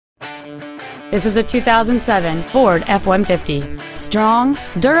This is a 2007 Ford F-150. Strong,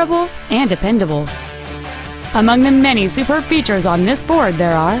 durable, and dependable. Among the many superb features on this Ford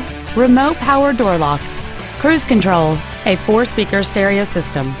there are remote power door locks, cruise control, a 4-speaker stereo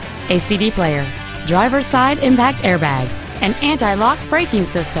system, a CD player, driver's side impact airbag, an anti-lock braking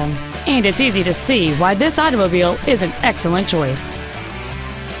system, and it's easy to see why this automobile is an excellent choice.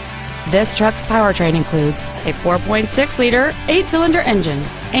 This truck's powertrain includes a 4.6-liter 8-cylinder engine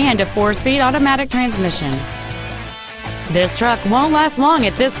and a 4-speed automatic transmission. This truck won't last long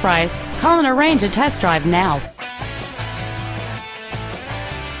at this price. Call and arrange a test drive now.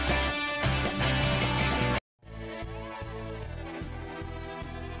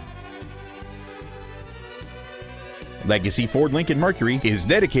 Legacy Ford Lincoln Mercury is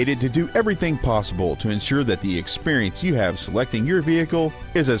dedicated to do everything possible to ensure that the experience you have selecting your vehicle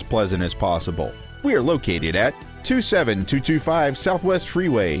is as pleasant as possible. We are located at 27225 Southwest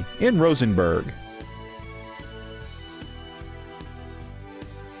Freeway in Rosenberg.